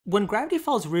When Gravity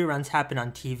Falls reruns happen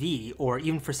on TV, or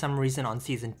even for some reason on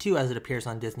Season 2 as it appears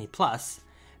on Disney+,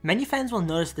 many fans will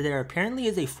notice that there apparently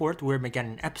is a fourth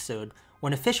Weirdmageddon episode,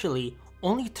 when officially,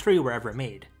 only 3 were ever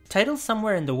made. Titled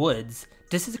Somewhere in the Woods,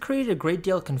 this has created a great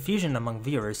deal of confusion among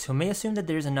viewers who may assume that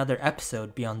there's another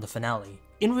episode beyond the finale.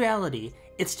 In reality,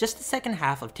 it's just the second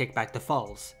half of Take Back the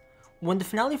Falls. When the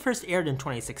finale first aired in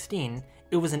 2016,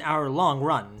 it was an hour-long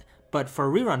run, but for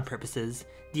rerun purposes,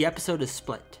 the episode is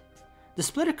split. The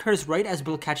split occurs right as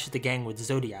Bill catches the gang with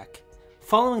Zodiac.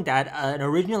 Following that, an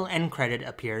original end credit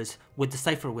appears with the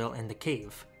cipher wheel in the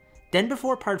cave. Then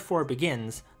before part 4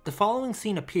 begins, the following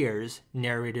scene appears,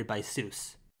 narrated by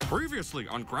Seuss. Previously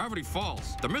on Gravity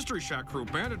Falls, the Mystery Shack crew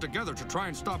banded together to try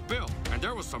and stop Bill, and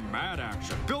there was some mad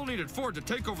action. Bill needed Ford to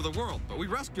take over the world, but we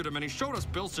rescued him and he showed us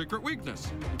Bill's secret weakness.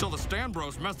 Until the Stan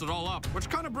Bros messed it all up, which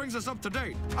kind of brings us up to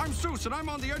date. I'm Seuss and I'm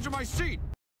on the edge of my seat.